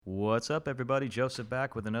What's up, everybody? Joseph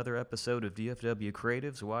back with another episode of DFW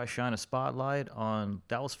Creatives, where I shine a spotlight on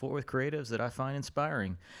Dallas-Fort Worth creatives that I find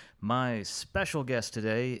inspiring. My special guest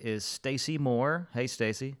today is Stacy Moore. Hey,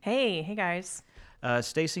 Stacy. Hey guys.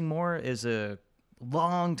 Stacy Moore is a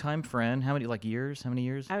longtime friend. How many years? How many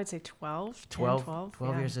years? I would say 12. 12, 12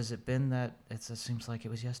 12 yeah. years. Has it been that? It seems like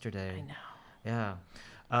it was yesterday. I know. Yeah.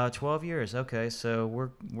 12 years. Okay, so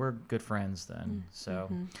we're good friends then.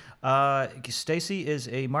 Stacy is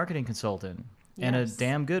a marketing consultant and a Yes.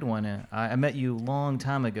 damn good one. I met you a long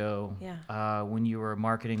time ago. Yeah. When you were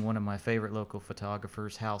marketing one of my favorite local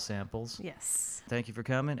photographers, Hal Samples. Yes. Thank you for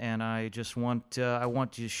coming, and I just want I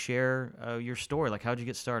want you to share your story. Like, how'd you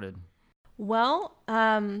get started? Well,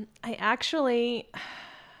 I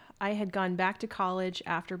had gone back to college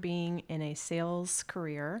after being in a sales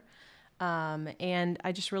career. And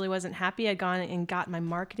I just really wasn't happy. I'd gone and got my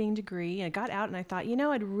marketing degree. I got out and I thought,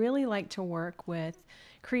 I'd really like to work with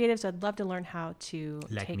creatives. I'd love to learn how to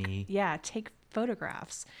take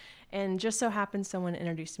photographs. And just so happened someone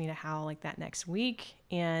introduced me to Hal like that next week,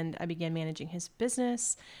 and I began managing his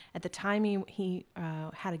business. At the time, he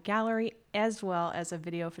had a gallery as well as a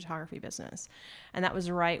video photography business. And that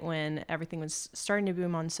was right when everything was starting to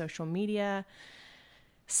boom on social media.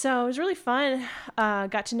 So it was really fun.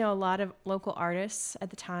 Got to know a lot of local artists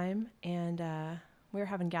at the time, and we were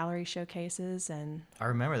having gallery showcases. And I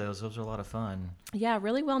remember those. Those were a lot of fun. Yeah,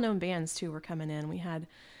 really well-known bands, too, were coming in.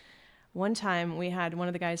 One time, we had one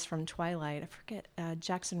of the guys from Twilight. I forget,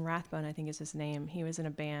 Jackson Rathbone, I think is his name. He was in a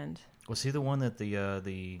band. Was he the one that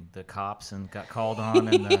the cops and got called on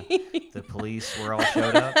and the police were all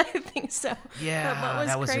showed up? I think so. Yeah,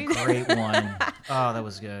 that was a great one. Oh, that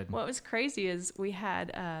was good. What was crazy is we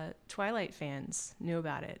had Twilight fans knew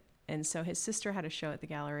about it. And so his sister had a show at the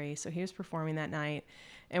gallery. So he was performing that night.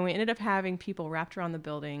 And we ended up having people wrapped around the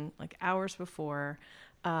building like hours before.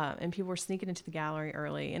 And people were sneaking into the gallery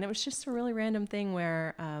early. And it was just a really random thing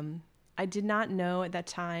where I did not know at that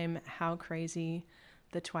time how crazy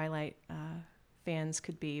the Twilight fans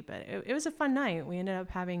could be. But it was a fun night. We ended up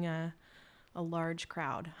having a large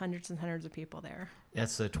crowd, hundreds and hundreds of people there.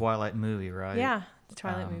 That's the Twilight movie, right? Yeah, the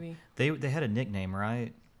Twilight movie. They had a nickname,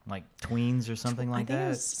 right? Like Tweens or something like that? I think it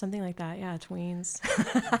was something like that, yeah, Tweens.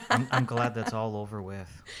 I'm glad that's all over with.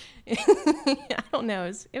 I don't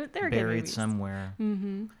know. They were good Buried movies. Somewhere.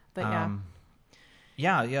 Mm-hmm. But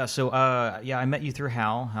yeah. So I met you through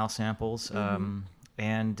Hal Samples,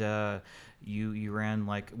 and you ran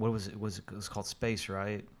what was it? It was called Space,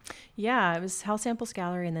 right? Yeah, it was Hal Samples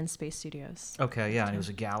Gallery and then Space Studios. Okay, yeah, and it was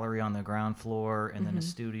a gallery on the ground floor and then a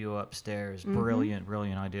studio upstairs. Brilliant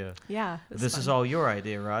idea. Yeah, This is all your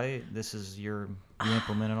idea, right? You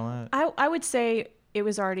implemented all that? I would say it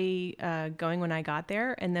was already going when I got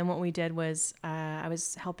there, and then what we did was I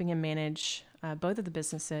was helping him manage both of the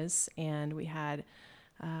businesses, and we had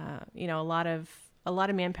a lot of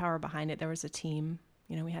manpower behind it. There was a team.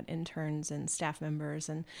 We had interns and staff members,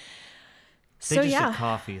 and They just did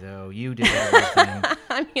coffee, though. You did everything.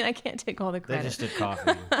 I mean, I can't take all the credit. They just did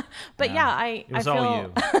coffee. But it was all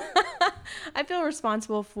you. I feel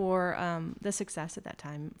responsible for the success at that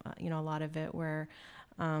time. A lot of it where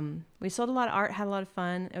we sold a lot of art, had a lot of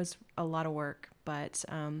fun. It was a lot of work, but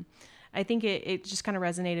I think it just kind of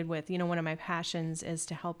resonated with, one of my passions is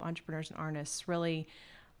to help entrepreneurs and artists really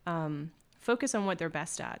focus on what they're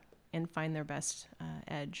best at and find their best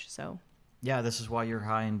edge. So. Yeah, this is why you're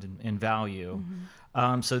high in value.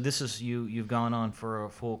 So this is you've gone on for a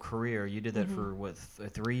full career. You did that for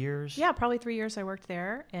 3 years? Yeah, probably 3 years I worked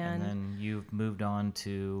there. And then you've moved on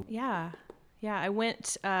to... Yeah, I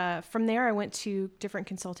went, from there I went to different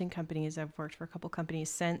consulting companies. I've worked for a couple companies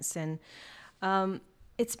since, and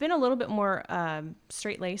it's been a little bit more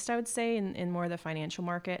straight-laced, I would say, in more of the financial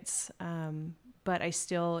markets. But I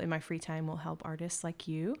still, in my free time, will help artists like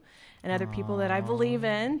you and other people that I believe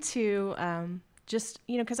in to just,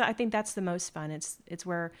 because I think that's the most fun. It's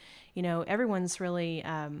where, everyone's really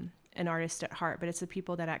an artist at heart, but it's the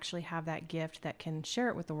people that actually have that gift that can share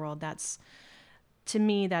it with the world. To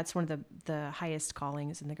me, that's one of the highest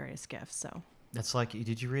callings and the greatest gifts. So that's like,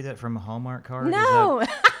 did you read that from a Hallmark card? No,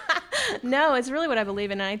 no, it's really what I believe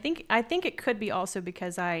in. And I think it could be also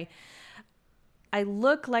because I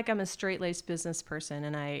look like I'm a straight-laced business person,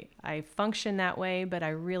 and I function that way, but I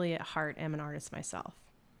really at heart am an artist myself.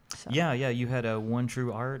 So. Yeah. You had a One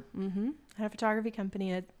True Art. I had a photography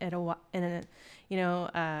company at a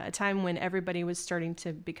time when everybody was starting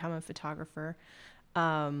to become a photographer,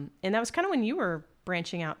 and that was kind of when you were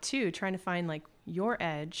branching out too, trying to find like your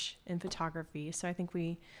edge in photography. So I think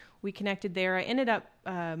we connected there. I ended up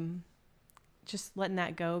just letting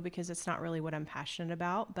that go because it's not really what I'm passionate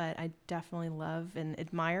about. But I definitely love and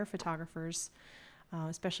admire photographers,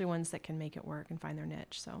 especially ones that can make it work and find their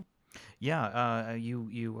niche. So. Yeah,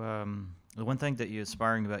 the one thing that you're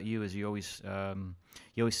inspiring about you is you always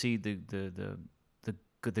see the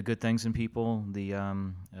good things in people, the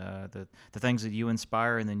things that you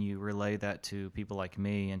inspire, and then you relay that to people like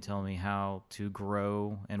me and tell me how to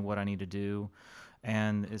grow and what I need to do,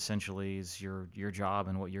 and essentially is your job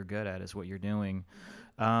and what you're good at is what you're doing.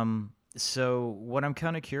 So what I'm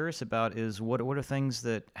kind of curious about is what are things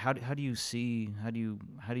that how do you see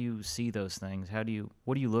those things?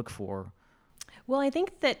 What do you look for? Well, I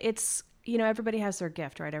think that it's, everybody has their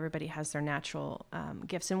gift, right? Everybody has their natural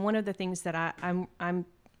gifts, and one of the things that I'm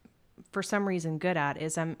for some reason good at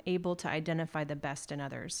is I'm able to identify the best in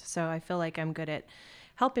others. So I feel like I'm good at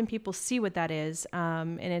helping people see what that is,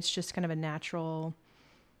 and it's just kind of a natural,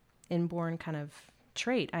 inborn kind of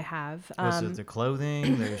trait I have. Was it the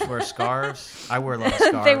clothing? They wear scarves. I wear a lot of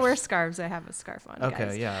scarves. They wear scarves. I have a scarf on.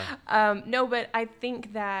 Okay, guys. yeah. No, but I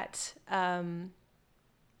think that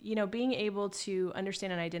being able to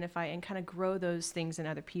understand and identify and kind of grow those things in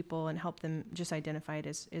other people and help them just identify it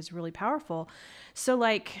is really powerful. So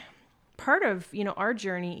like part of our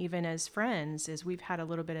journey, even as friends, is we've had a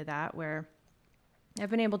little bit of that where I've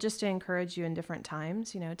been able just to encourage you in different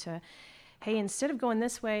times, to. Hey, instead of going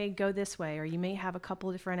this way, go this way. Or you may have a couple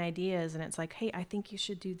of different ideas and it's like, hey, I think you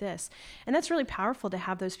should do this. And that's really powerful to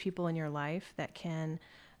have those people in your life that can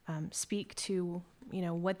speak to,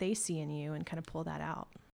 what they see in you and kind of pull that out.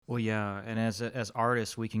 Well, yeah. And as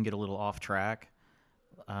artists, we can get a little off track.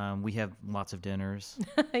 We have lots of dinners.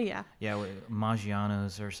 Yeah. Yeah.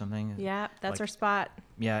 Maggiano's or something. Yeah. That's our spot.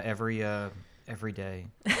 Yeah. Every day.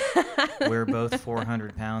 We're both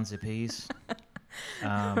 400 pounds apiece.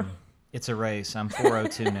 It's a race. I'm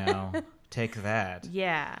 402 now. Take that.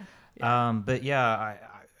 Yeah. But yeah,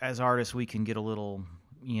 as artists, we can get a little,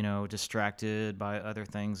 distracted by other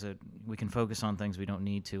things that we can focus on things we don't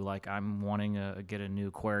need to. Like I'm wanting to get a new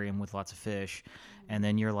aquarium with lots of fish, and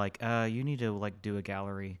then you're like, you need to do a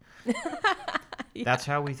gallery. Yeah. That's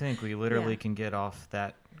how we think. We literally can get off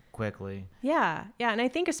that quickly. Yeah. Yeah. And I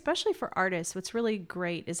think especially for artists, what's really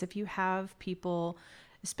great is if you have people,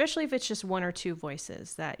 especially if it's just one or two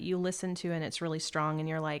voices that you listen to and it's really strong and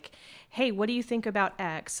you're like, hey, what do you think about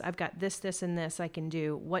X? I've got this, this, and this I can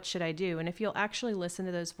do. What should I do? And if you'll actually listen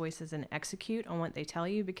to those voices and execute on what they tell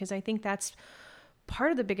you, because I think that's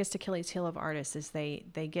part of the biggest Achilles heel of artists is they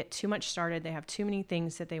get too much started. They have too many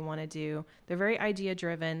things that they want to do. They're very idea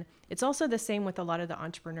driven. It's also the same with a lot of the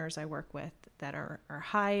entrepreneurs I work with that are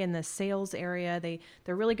high in the sales area.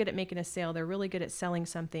 They're really good at making a sale. They're really good at selling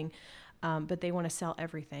something. But they want to sell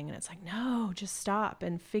everything. And it's like, no, just stop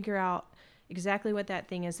and figure out exactly what that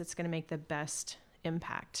thing is that's going to make the best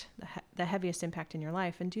impact, the heaviest impact in your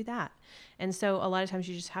life, and do that. And so a lot of times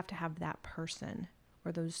you just have to have that person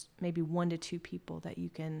or those maybe 1 to 2 people that you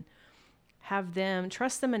can have them,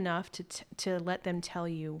 trust them enough to let them tell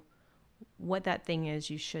you what that thing is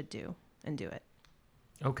you should do and do it.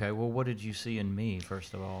 Okay. Well, what did you see in me,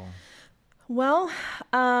 first of all? Well,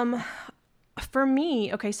 for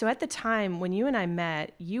me, okay, so at the time when you and I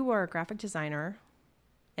met, you were a graphic designer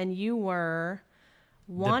and you were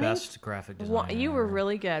wanting... The best graphic designer. You were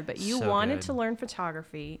really good, but you wanted good to learn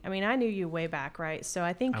photography. I mean, I knew you way back, right? So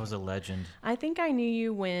I think... I was a legend. I think I knew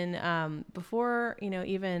you when, before,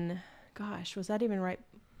 even, gosh, was that even right?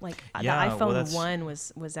 Like yeah, the iPhone 1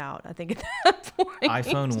 was out, I think, at that point.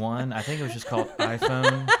 iPhone 1? I think it was just called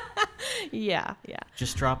iPhone. Yeah.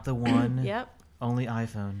 Just drop the 1. Yep. Only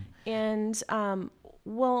iPhone. And,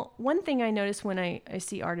 well, one thing I notice when I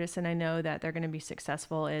see artists and I know that they're going to be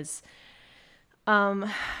successful is,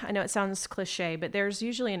 I know it sounds cliche, but there's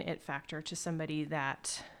usually an it factor to somebody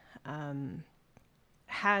that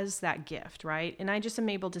has that gift, right? And I just am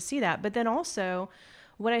able to see that. But then also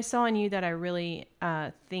what I saw in you that I really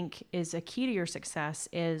think is a key to your success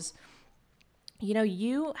is,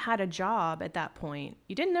 you had a job at that point.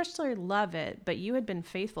 You didn't necessarily love it, but you had been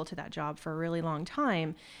faithful to that job for a really long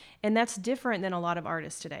time. And that's different than a lot of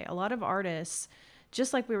artists today. A lot of artists,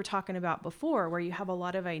 just like we were talking about before, where you have a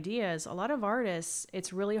lot of ideas, a lot of artists,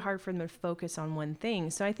 it's really hard for them to focus on one thing.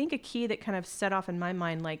 So I think a key that kind of set off in my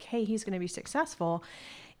mind, like, hey, he's going to be successful,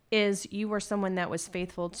 is you were someone that was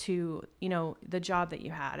faithful to, the job that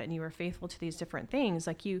you had, and you were faithful to these different things.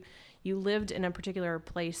 Like you lived in a particular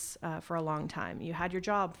place for a long time. You had your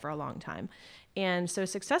job for a long time. And so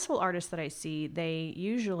successful artists that I see, they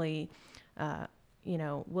usually,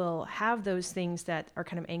 will have those things that are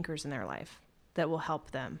kind of anchors in their life that will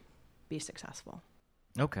help them be successful.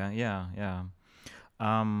 Okay. Yeah.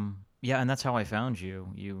 Yeah, and that's how I found you.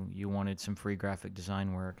 You wanted some free graphic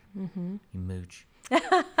design work. Mm-hmm. You mooch.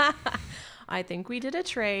 I think we did a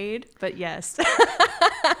trade, but yes.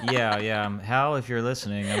 Yeah. Hal, if you're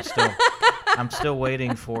listening, I'm still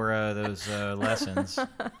waiting for those lessons.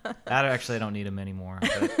 I don't need them anymore.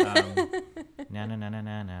 But,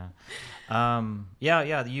 no.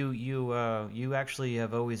 Yeah. You actually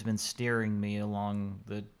have always been steering me along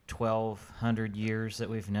the 1,200 years that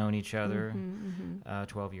we've known each other.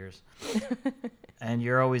 12 years. And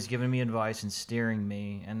you're always giving me advice and steering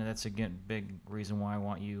me, and that's a big reason why I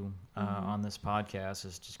want you on this podcast,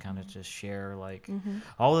 is just kind of just share like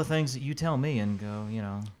all the things that you tell me and go,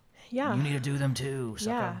 Yeah. you need to do them too.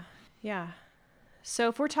 Yeah. So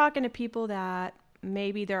if we're talking to people that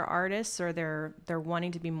maybe they're artists or they're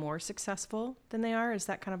wanting to be more successful than they are, is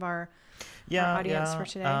that kind of our audience for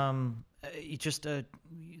today? Just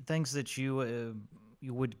things that you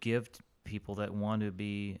would give people that want to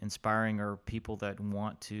be inspiring, or people that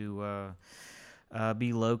want to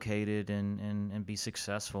be located and be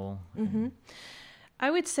successful. Mm-hmm.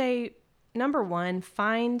 I would say, number one,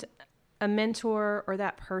 find a mentor or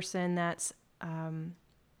that person that's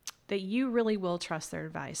that you really will trust their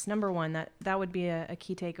advice. Number one, that would be a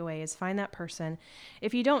key takeaway, is find that person.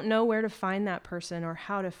 If you don't know where to find that person or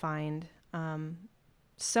how to find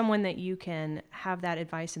someone that you can have that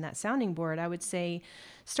advice and that sounding board, I would say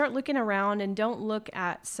start looking around, and don't look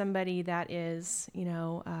at somebody that is,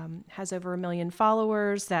 has over 1 million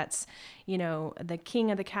followers, that's, the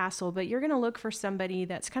king of the castle, but you're going to look for somebody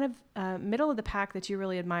that's kind of middle of the pack that you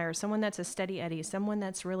really admire, someone that's a steady Eddie, someone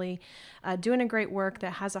that's really doing a great work,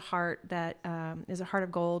 that has a heart that is a heart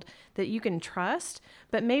of gold, that you can trust,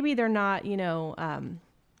 but maybe they're not,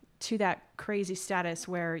 to that crazy status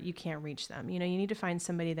where you can't reach them. You need to find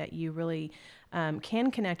somebody that you really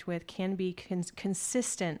can connect with, can be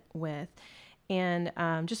consistent with, and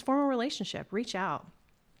just form a relationship, reach out.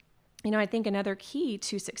 I think another key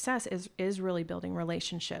to success is really building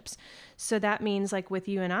relationships. So that means, like with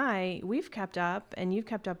you and I, we've kept up, and you've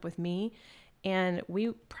kept up with me, and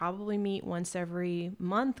we probably meet once every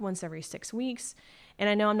month, once every 6 weeks. And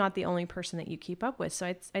I know I'm not the only person that you keep up with.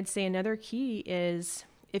 So I'd say another key is,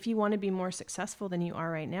 if you want to be more successful than you are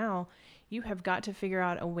right now, you have got to figure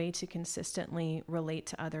out a way to consistently relate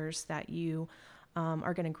to others that you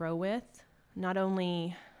are going to grow with, not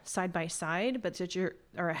only side by side, but that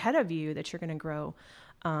are ahead of you, that you're going to grow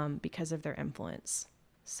because of their influence.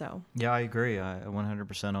 So yeah, I agree. I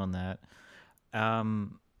 100% on that.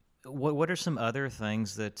 What are some other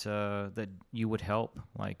things that you would help?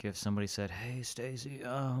 Like if somebody said, "Hey, Stacy,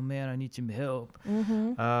 oh man, I need some help."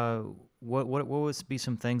 Mm-hmm. What would be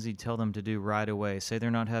some things you'd tell them to do right away? Say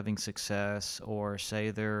they're not having success, or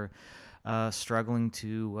say they're struggling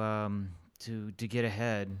to get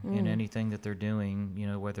ahead in anything that they're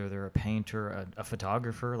doing. Whether they're a painter, a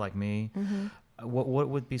photographer like me. Mm-hmm. What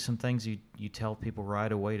would be some things you tell people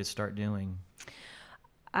right away to start doing?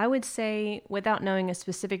 I would say, without knowing a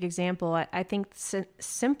specific example, I think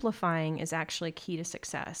simplifying is actually key to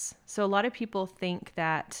success. So a lot of people think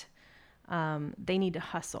that they need to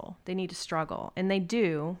hustle, they need to struggle, and they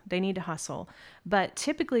need to hustle. But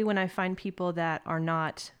typically when I find people that are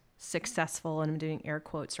not successful, and I'm doing air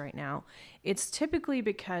quotes right now, it's typically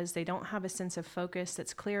because they don't have a sense of focus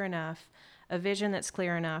that's clear enough, a vision that's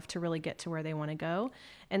clear enough to really get to where they want to go.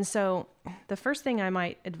 And so the first thing I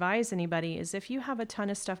might advise anybody is, if you have a ton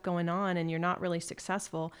of stuff going on and you're not really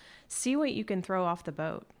successful, see what you can throw off the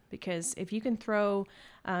boat. Because if you can throw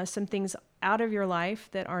some things out of your life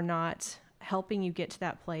that are not helping you get to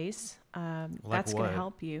that place, that's going to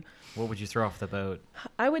help you. What would you throw off the boat?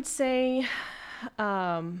 I would say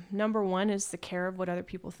number one is the care of what other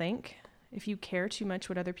people think. If you care too much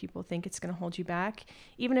what other people think, it's going to hold you back,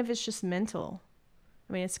 even if it's just mental.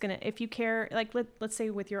 I mean, if you care, like let's say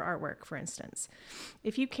with your artwork, for instance,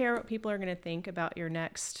 if you care what people are going to think about your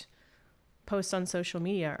next post on social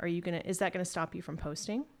media, is that going to stop you from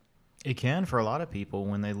posting? It can, for a lot of people,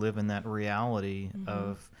 when they live in that reality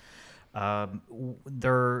of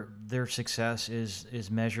their success is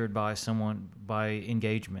measured by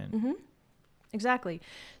engagement. Mm-hmm. Exactly.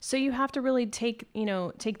 So you have to really take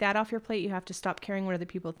that off your plate. You have to stop caring what other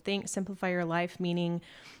people think, simplify your life, meaning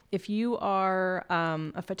if you are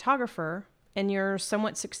a photographer and you're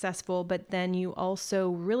somewhat successful, but then you also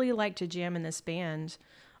really like to jam in this band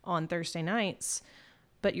on Thursday nights,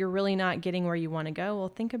 but you're really not getting where you want to go, well,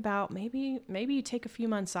 think about maybe you take a few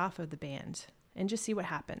months off of the band and just see what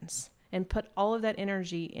happens, and put all of that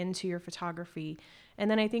energy into your photography. And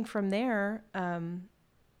then I think from there,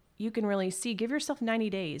 you can really give yourself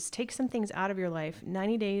 90 days, take some things out of your life,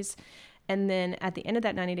 90 days, And then at the end of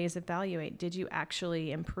that 90 days, evaluate. Did you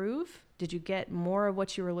actually improve? Did you get more of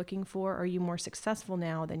what you were looking for? Are you more successful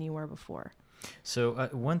now than you were before? So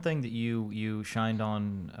one thing that you shined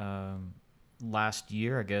on last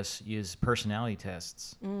year, I guess, is personality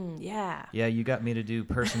tests. Yeah. Yeah, you got me to do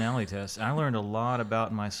personality tests. I learned a lot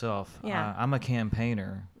about myself. Yeah. I'm a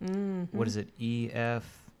campaigner. What is it? ESP?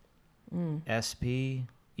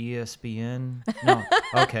 ESPN? No.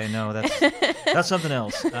 Okay, no, that's something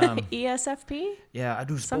else. ESFP? Yeah, I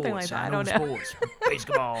do sports. Something like that. I don't know. Sports.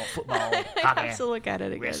 Basketball, football, I hockey, have to look at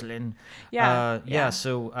it again. wrestling. Yeah.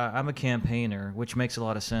 So I'm a campaigner, which makes a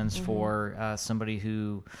lot of sense for somebody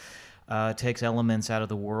who takes elements out of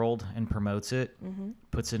the world and promotes it,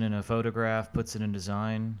 puts it in a photograph, puts it in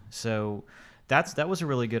design. So that was a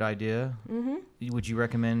really good idea. Would you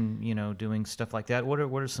recommend, doing stuff like that? What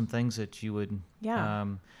are some things that you would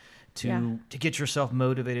to get yourself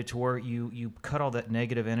motivated to where you cut all that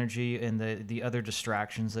negative energy and the other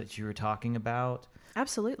distractions that you were talking about?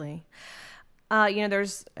 Absolutely.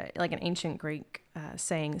 There's like an ancient Greek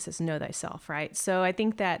saying that says, know thyself, right? So I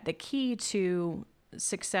think that the key to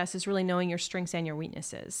success is really knowing your strengths and your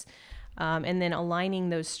weaknesses, and then aligning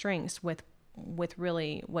those strengths with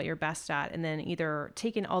really what you're best at, and then either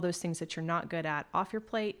taking all those things that you're not good at off your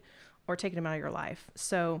plate or taking them out of your life.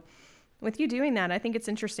 So with you doing that, I think it's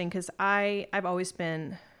interesting because I've always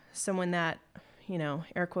been someone that,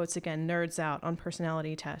 air quotes again, nerds out on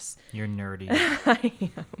personality tests. You're nerdy. I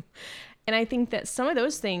am. And I think that some of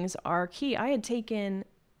those things are key. I had taken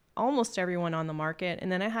almost everyone on the market,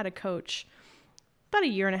 and then I had a coach about a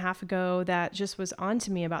year and a half ago that just was on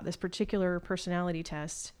to me about this particular personality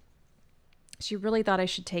test. She really thought I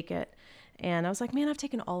should take it. And I was like, man, I've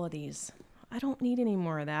taken all of these. I don't need any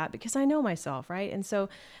more of that because I know myself, right? And so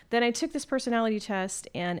then I took this personality test,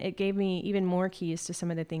 and it gave me even more keys to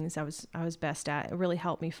some of the things I was best at. It really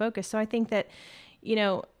helped me focus. So I think that,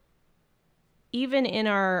 even in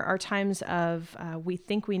our times of we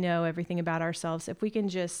think we know everything about ourselves, if we can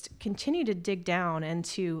just continue to dig down and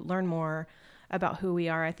to learn more about who we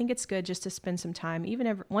are, I think it's good just to spend some time,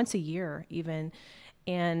 even once a year even,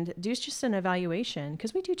 and do just an evaluation,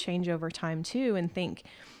 because we do change over time too, and think,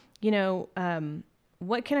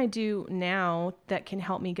 what can I do now that can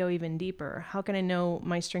help me go even deeper? How can I know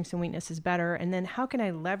my strengths and weaknesses better? And then how can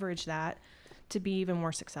I leverage that to be even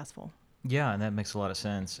more successful? Yeah, and that makes a lot of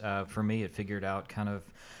sense. For me, it figured out kind of,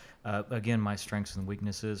 again, my strengths and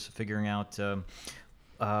weaknesses, figuring out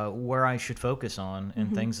where I should focus on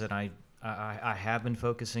and things that I have been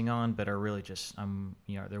focusing on, but are really just,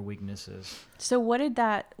 they're weaknesses. So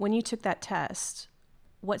when you took that test,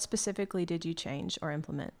 what specifically did you change or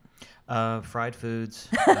implement? Fried foods.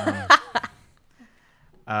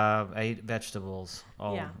 Ate vegetables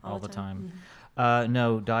all the time.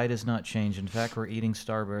 No, diet has not changed. In fact, we're eating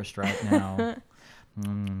Starburst right now.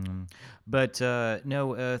 But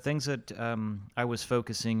things that I was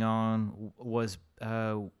focusing on was,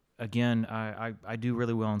 again, I do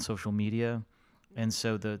really well on social media. And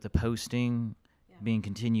so the posting, being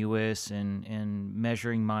continuous and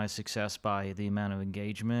measuring my success by the amount of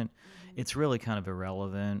engagement, it's really kind of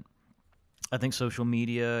irrelevant. I think social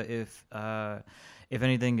media, if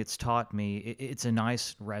anything, it's taught me, it's a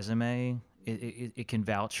nice resume. It can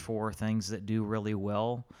vouch for things that do really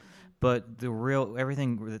well, but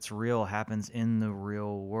everything that's real happens in the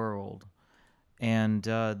real world. And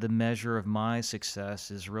the measure of my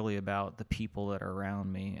success is really about the people that are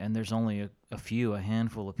around me. And there's only a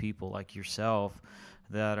handful of people like yourself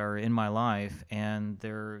that are in my life. And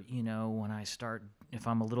they're, if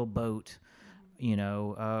I'm a little boat,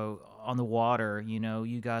 on the water,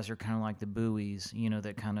 you guys are kind of like the buoys,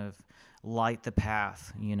 that kind of light the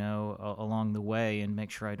path, along the way, and make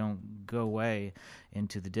sure I don't go away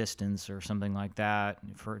into the distance or something like that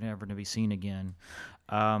for never to be seen again.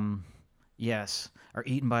 Yes, or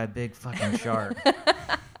eaten by a big fucking shark.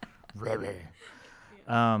 Really?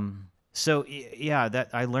 So yeah, that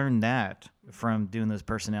I learned that from doing those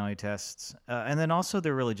personality tests, and then also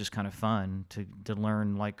they're really just kind of fun to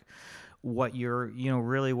learn, like, what you're,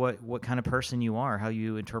 really what kind of person you are, how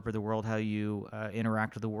you interpret the world, how you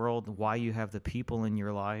interact with the world, why you have the people in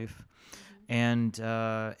your life, and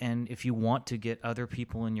if you want to get other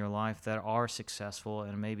people in your life that are successful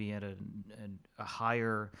and maybe at a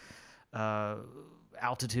higher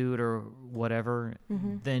altitude or whatever,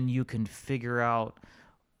 then you can figure out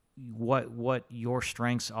what your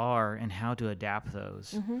strengths are and how to adapt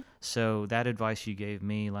those. So that advice you gave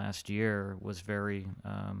me last year was very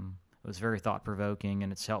thought-provoking,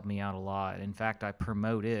 and it's helped me out a lot. In fact, I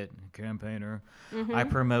promote it, campaigner. I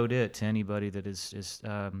promote it to anybody that is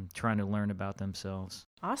trying to learn about themselves.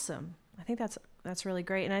 Awesome. I think that's really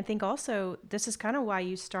great. And I think also this is kind of why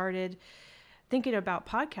you started thinking about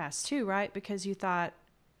podcasts too, right? Because you thought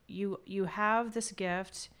you have this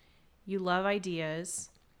gift, you love ideas,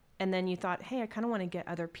 and then you thought, hey, I kind of want to get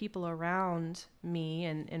other people around me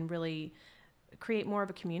and really create more of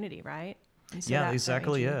a community, right? And so Yeah, that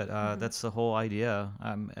exactly made you. it. That's the whole idea.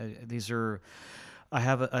 I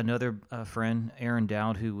have another friend, Aaron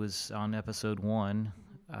Dowd, who was on episode 1.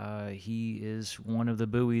 He is one of the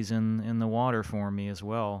buoys in the water for me as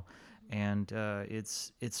well. And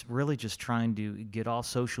it's really just trying to get off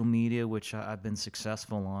social media, which I've been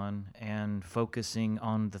successful on, and focusing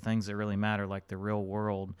on the things that really matter, like the real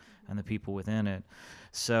world and the people within it.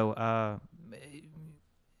 So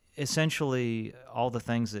essentially, all the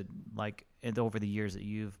things that over the years that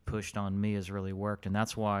you've pushed on me has really worked, and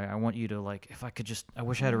that's why I want you to if I could just, I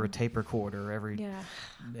wish I had a tape recorder every. Yeah.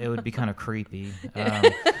 It would be kind of creepy.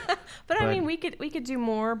 But I mean, we could do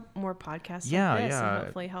more podcasts Yeah, like this yeah. and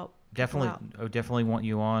hopefully help. Definitely, out. I would definitely want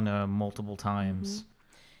you on multiple times.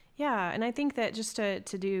 Yeah, and I think that just to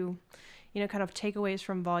do, kind of takeaways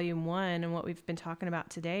from volume 1 and what we've been talking about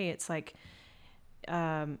today, it's like,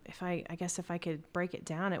 if I could break it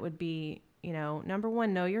down, it would be, number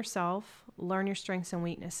 1, know yourself, learn your strengths and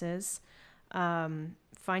weaknesses,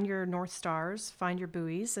 find your North Stars, find your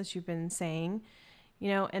buoys, as you've been saying,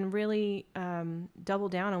 and really double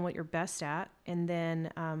down on what you're best at, and then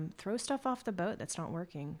throw stuff off the boat that's not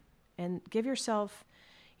working. And give yourself,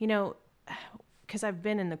 because I've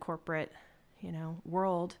been in the corporate,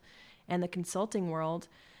 world and the consulting world,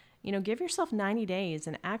 give yourself 90 days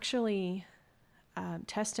and actually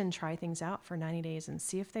test and try things out for 90 days and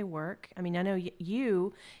see if they work. I mean, I know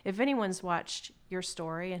if anyone's watched your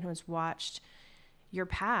story and who's watched your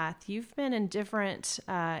path, you've been in different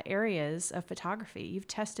areas of photography. You've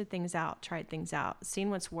tested things out, tried things out, seen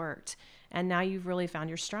what's worked, and now you've really found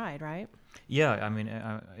your stride, right? Yeah, I mean,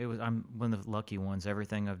 I'm one of the lucky ones.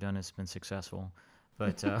 Everything I've done has been successful,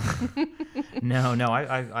 but no,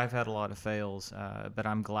 I've had a lot of fails, but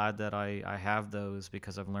I'm glad that I have those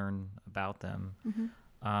because I've learned about them.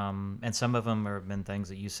 And some of them have been things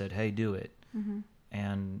that you said, "Hey, do it,"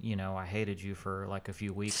 and I hated you for like a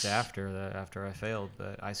few weeks after I failed,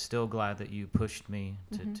 but I'm still glad that you pushed me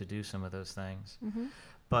to do some of those things.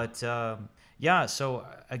 But yeah, so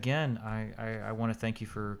again, I want to thank you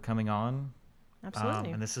for coming on.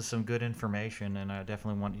 Absolutely. And this is some good information, and I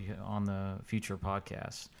definitely want you on the future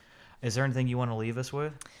podcast. Is there anything you want to leave us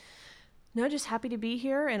with? No, just happy to be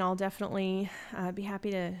here, and I'll definitely be happy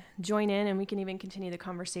to join in, and we can even continue the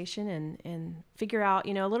conversation and figure out,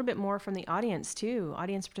 a little bit more from the audience too.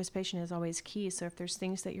 Audience participation is always key. So if there's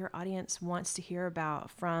things that your audience wants to hear about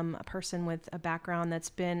from a person with a background that's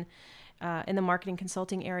been in the marketing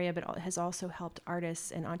consulting area, but has also helped artists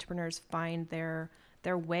and entrepreneurs find their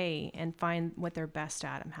way and find what they're best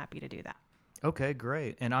at, I'm happy to do that. Okay,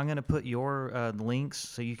 great. And I'm going to put your links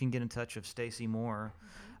so you can get in touch with Stacey Moore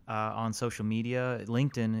on social media.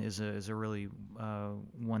 LinkedIn is a really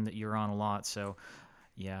one that you're on a lot. So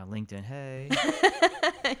yeah, LinkedIn, hey.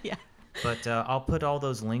 Yeah. But I'll put all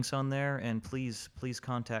those links on there, and please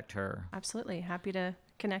contact her. Absolutely. Happy to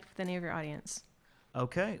connect with any of your audience.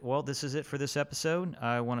 Okay, well, this is it for this episode.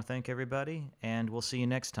 I want to thank everybody, and we'll see you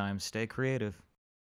next time. Stay creative.